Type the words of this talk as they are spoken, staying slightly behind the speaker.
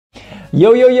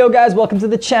Yo guys, welcome to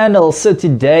the channel. So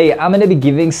today I'm going to be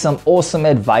giving some awesome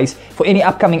advice for any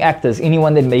upcoming actors,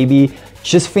 anyone that maybe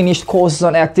just finished courses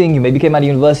on acting, you maybe came out of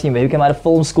university, you maybe came out of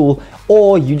film school,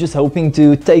 or you're just hoping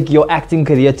to take your acting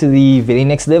career to the very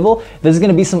next level. This is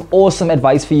going to be some awesome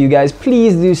advice for you guys.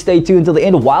 Please do stay tuned until the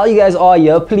end. While you guys are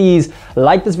here, please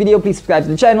like this video, please subscribe to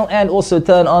the channel, and also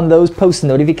turn on those post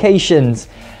notifications.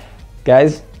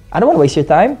 Guys, I don't want to waste your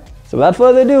time, so without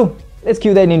further ado, let's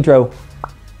cue that intro.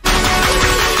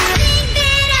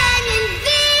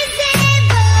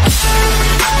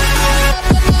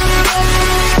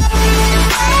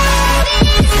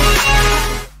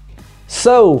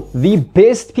 So, the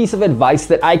best piece of advice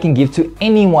that I can give to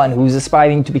anyone who's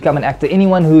aspiring to become an actor,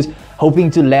 anyone who's hoping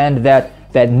to land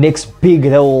that next big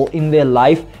role in their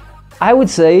life, I would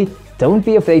say don't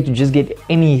be afraid to just get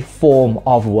any form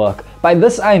of work. By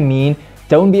this I mean,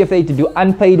 don't be afraid to do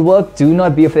unpaid work, do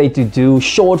not be afraid to do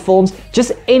short films,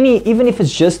 just any, even if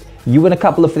it's just you and a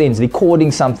couple of friends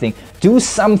recording something. Do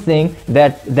something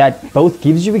that both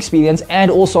gives you experience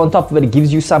and also on top of it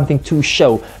gives you something to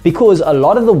show, because a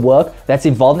lot of the work that's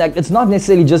involved in it's not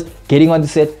necessarily just getting on the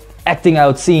set, acting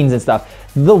out scenes and stuff.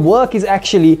 The work is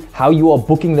actually how you are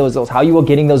booking those roles, how you are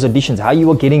getting those auditions, how you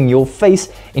are getting your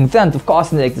face in front of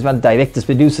casting directors, in front of directors,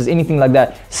 producers, anything like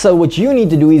that. So what you need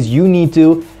to do is you need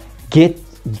to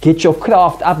get your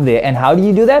craft up there. And how do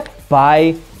you do that?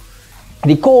 By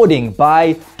recording,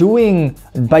 by doing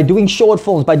short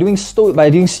films, by doing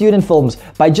student films,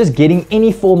 by just getting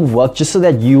any form of work, just so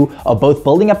that you are both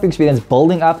building up your experience,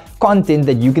 building up content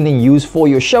that you can then use for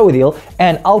your show reel,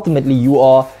 and ultimately you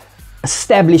are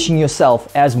establishing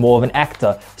yourself as more of an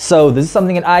actor. So this is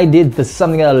something that I did, this is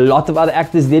something that a lot of other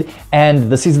actors did,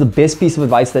 and this is the best piece of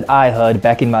advice that I heard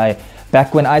back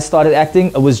when I started acting.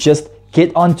 It was just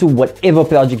get onto whatever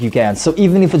project you can. So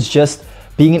even if it's just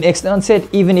being an extra on set,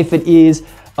 even if it is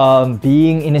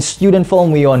being in a student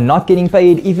film where you're not getting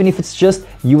paid, even if it's just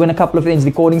you and a couple of friends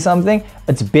recording something,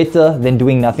 it's better than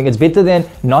doing nothing. It's better than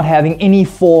not having any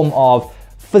form of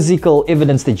physical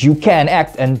evidence that you can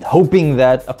act and hoping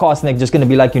that a casting actor is just going to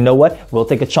be like, you know what, we'll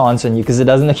take a chance on you, because it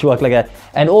doesn't actually work like that.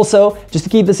 And also, just to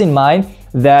keep this in mind,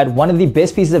 that one of the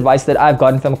best pieces of advice that I've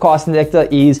gotten from a casting director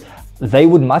is they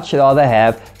would much rather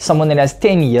have someone that has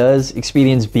 10 years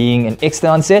experience being an extra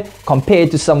on set compared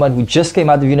to someone who just came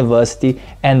out of university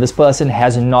and this person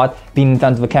has not been in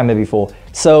front of a camera before.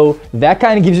 So that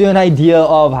kind of gives you an idea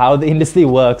of how the industry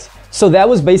works. So that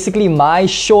was basically my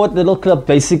short little clip,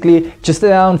 basically just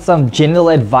around some general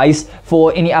advice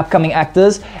for any upcoming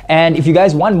actors. And if you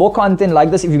guys want more content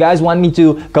like this, if you guys want me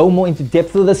to go more into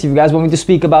depth with this, if you guys want me to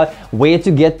speak about where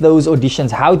to get those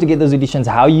auditions, how to get those auditions,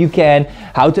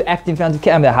 how to act in front of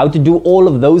camera, how to do all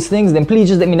of those things, then please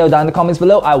just let me know down in the comments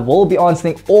below. I will be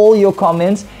answering all your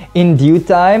comments in due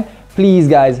time. Please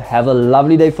guys, have a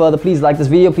lovely day further. Please like this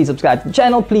video, please subscribe to the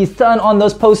channel, please turn on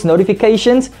those post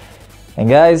notifications. And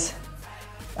guys,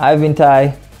 I've been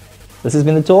Ty, this has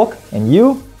been The Talk, and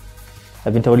you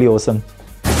have been totally awesome.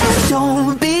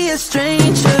 Don't be a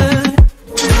stranger.